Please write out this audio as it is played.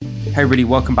Hey, really,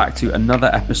 welcome back to another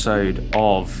episode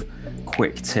of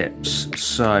Quick Tips.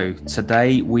 So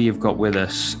today we have got with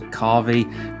us Kavi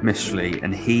Misri,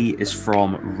 and he is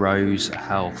from Rose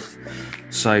Health.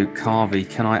 So Kavi,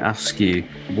 can I ask you,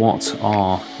 what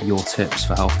are your tips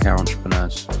for healthcare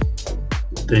entrepreneurs?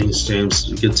 Thanks,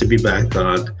 James. Good to be back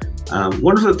on.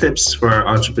 One of the tips for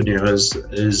entrepreneurs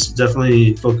is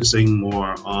definitely focusing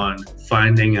more on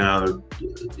finding out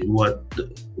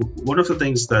one of the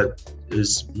things that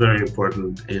is very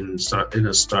important in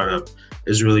a startup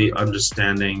is really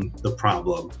understanding the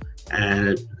problem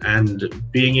and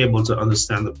being able to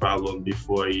understand the problem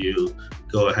before you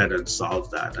go ahead and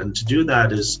solve that. And to do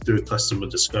that is through customer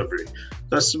discovery.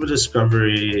 Customer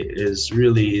discovery is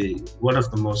really one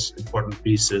of the most important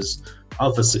pieces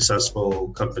of a successful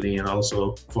company and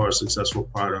also for a successful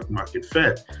product market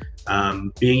fit.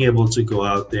 Being able to go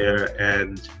out there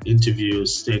and interview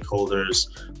stakeholders,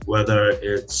 whether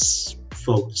it's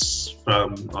folks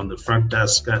from on the front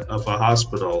desk of a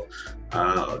hospital,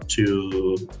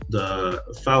 to the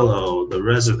fellow, the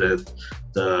resident,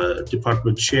 the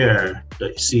department chair, the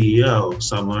CEO,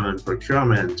 someone in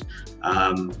procurement,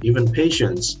 even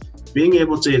patients, being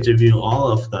able to interview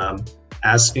all of them,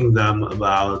 asking them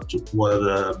about what are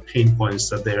the pain points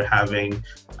that they're having,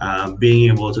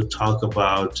 being able to talk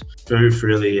about very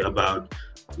freely about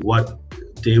what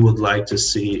they would like to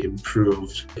see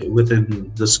improved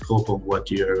within the scope of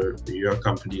what your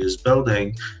company is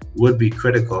building would be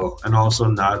critical, and also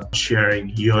not sharing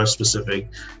your specific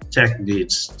tech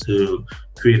needs to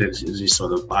create any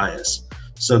sort of bias.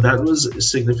 So that was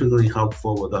significantly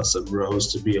helpful with us at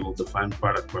Rose to be able to find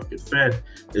product market fit,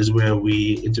 is where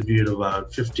we interviewed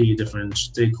about 50 different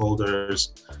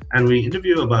stakeholders, and we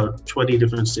interview about 20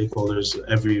 different stakeholders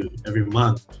every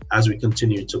month as we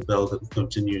continue to build and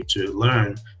continue to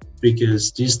learn,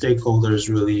 because these stakeholders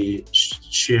really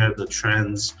share the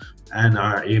trends and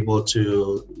are able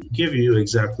to give you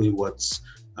exactly what's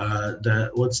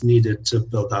needed to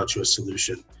build out your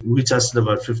solution. We tested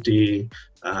about 50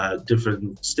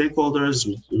 different stakeholders.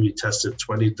 We tested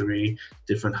 23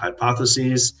 different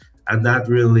hypotheses, and that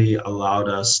really allowed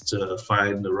us to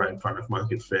find the right product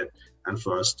market fit and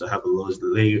for us to have a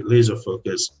laser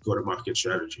focused go-to-market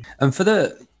strategy. And for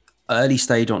the early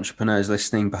stage entrepreneurs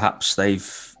listening, perhaps they're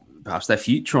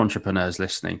future entrepreneurs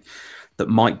listening that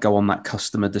might go on that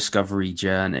customer discovery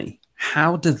journey,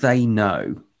 how do they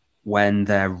know when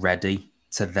they're ready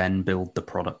to then build the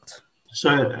product? So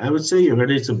I would say you're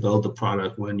ready to build the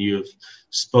product when you've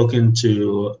spoken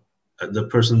to the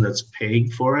person that's paying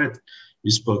for it.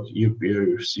 You've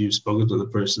spoken to the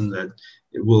person that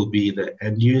it will be the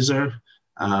end user.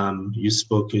 You've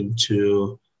spoken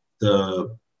to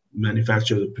the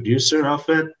manufacturer, the producer of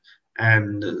it,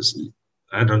 and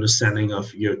an understanding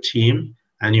of your team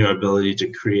and your ability to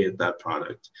create that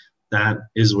product. That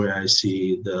is where I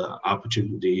see the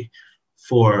opportunity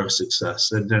for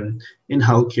success. And then in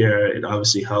healthcare, it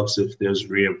obviously helps if there's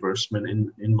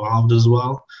reimbursement involved as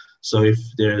well. So if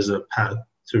there's a path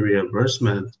to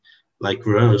reimbursement, like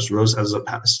Rose has a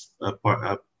path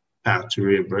to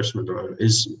reimbursement, or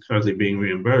is currently being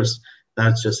reimbursed,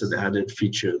 that's just an added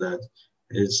feature that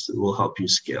will help you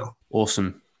scale.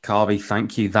 Awesome. Kavi,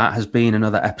 thank you. That has been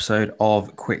another episode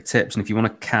of Quick Tips. And if you want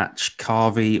to catch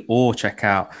Kavi or check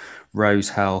out Rose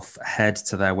Health, head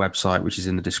to their website, which is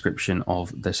in the description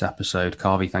of this episode.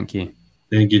 Kavi, thank you.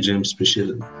 Thank you, James. Appreciate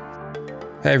it.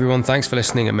 Hey, everyone. Thanks for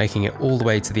listening and making it all the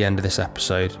way to the end of this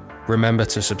episode. Remember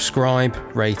to subscribe,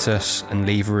 rate us, and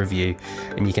leave a review.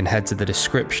 And you can head to the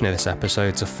description of this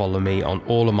episode to follow me on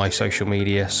all of my social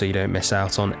media so you don't miss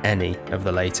out on any of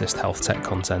the latest health tech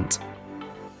content.